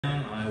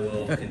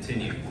will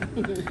continue.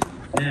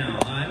 Now,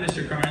 I'm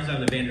Mr. Carnes.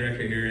 I'm the band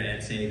director here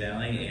at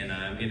Sandyvalley, and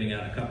I'm giving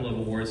out a couple of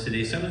awards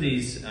today. Some of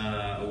these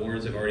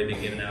awards have already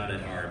been given out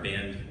at our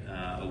band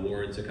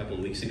awards a couple of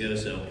weeks ago,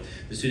 so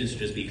the students will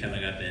just be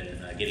coming up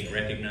and getting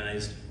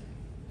recognized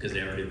because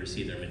they already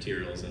received their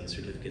materials and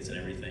certificates and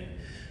everything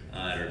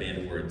at our band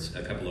awards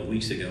a couple of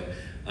weeks ago.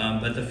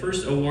 But the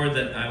first award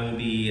that I will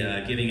be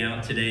giving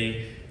out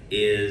today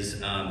is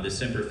the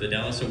Semper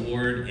Fidelis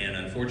Award, and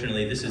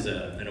unfortunately this is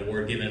an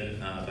award given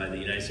by the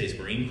United States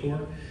Marine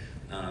Corps,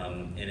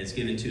 and it's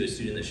given to a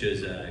student that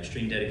shows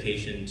extreme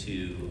dedication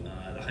to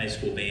the high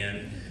school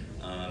band,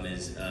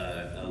 is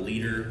a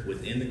leader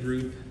within the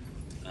group.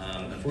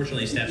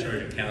 Unfortunately, Staff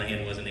Sergeant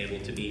Callahan wasn't able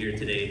to be here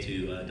today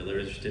to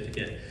deliver the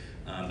certificate,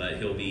 but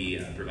he'll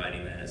be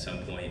providing that at some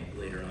point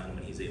later on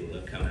when he's able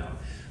to come out.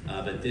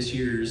 But this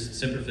year's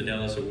Semper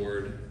Fidelis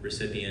Award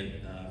recipient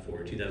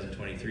for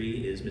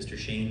 2023 is Mr.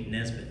 Shane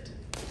Nesbitt.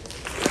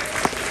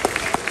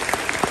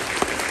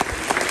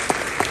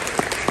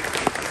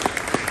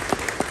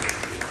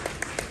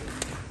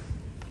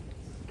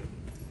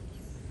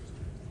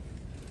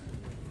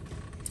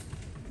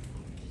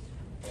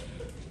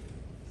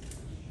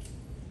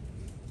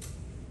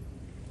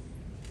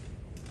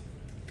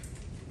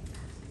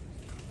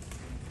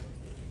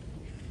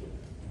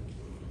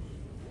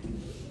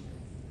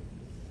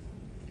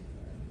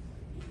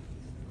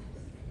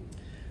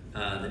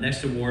 The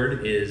next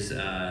award is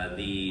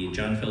the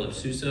John Phillip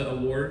Sousa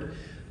Award.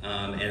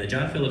 And the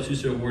John Phillip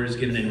Sousa Award is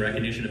given in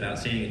recognition of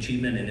outstanding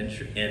achievement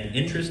and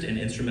interest in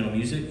instrumental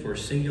music for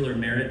singular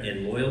merit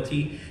in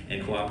loyalty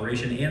and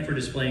cooperation, and for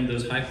displaying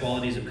those high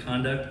qualities of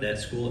conduct that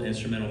school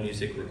instrumental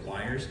music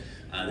requires.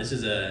 This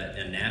is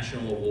a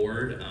national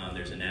award.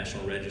 There's a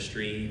national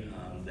registry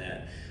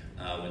that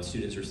when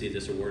students receive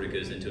this award, it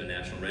goes into a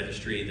national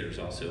registry. There's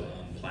also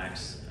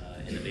plaques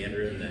in the band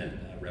room that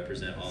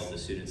represent all of the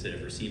students that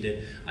have received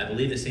it. I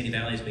believe that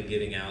Sandyvalley has been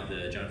giving out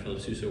the John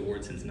Phillip Sousa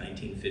Award since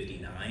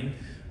 1959,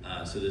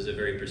 so this is a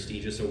very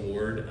prestigious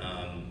award.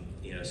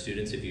 You know,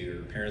 students, if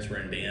your parents were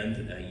in band,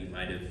 you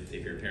might have,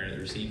 if your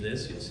parent received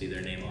this, you'll see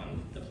their name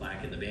on the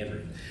plaque in the band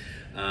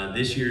room.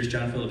 This year's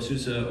John Phillip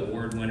Sousa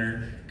Award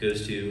winner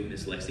goes to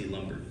Ms. Lexi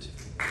Lumbert.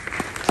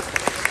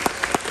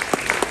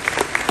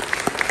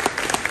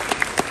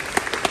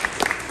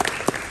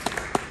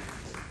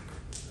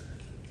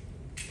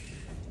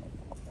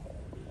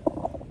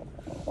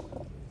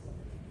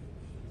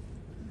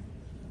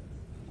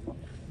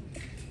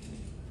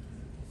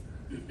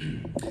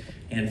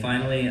 And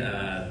finally,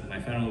 my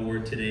final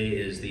award today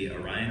is the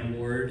Orion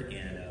Award,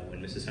 and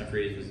when Mrs.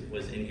 Humphreys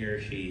was in here,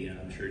 she,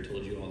 I'm sure,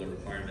 told you all the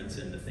requirements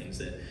and the things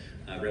that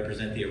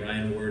represent the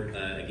Orion Award.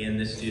 Again,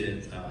 this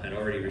student had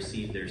already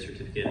received their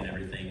certificate and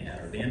everything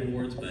at our band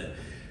awards, but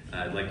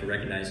I'd like to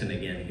recognize him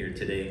again here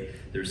today.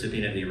 The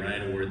recipient of the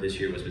Orion Award this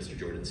year was Mr.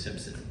 Jordan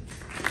Simpson.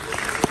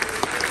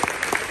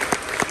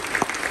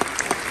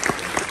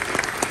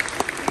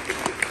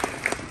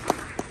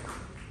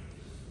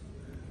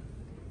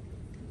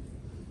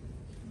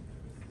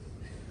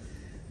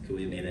 Could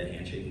we have made that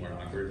handshake more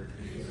awkward?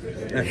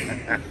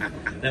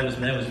 that was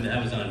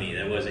on me.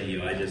 That wasn't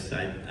you. I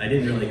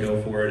didn't really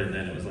go for it, and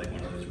then it was like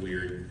one of those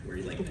weird where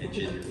you like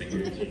pinches your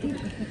fingers. You know?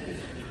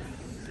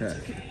 That's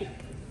okay.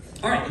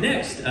 All right,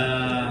 next,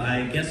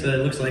 I guess it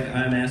looks like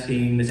I'm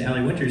asking Ms.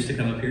 Allie Winters to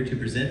come up here to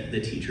present the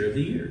Teacher of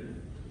the Year.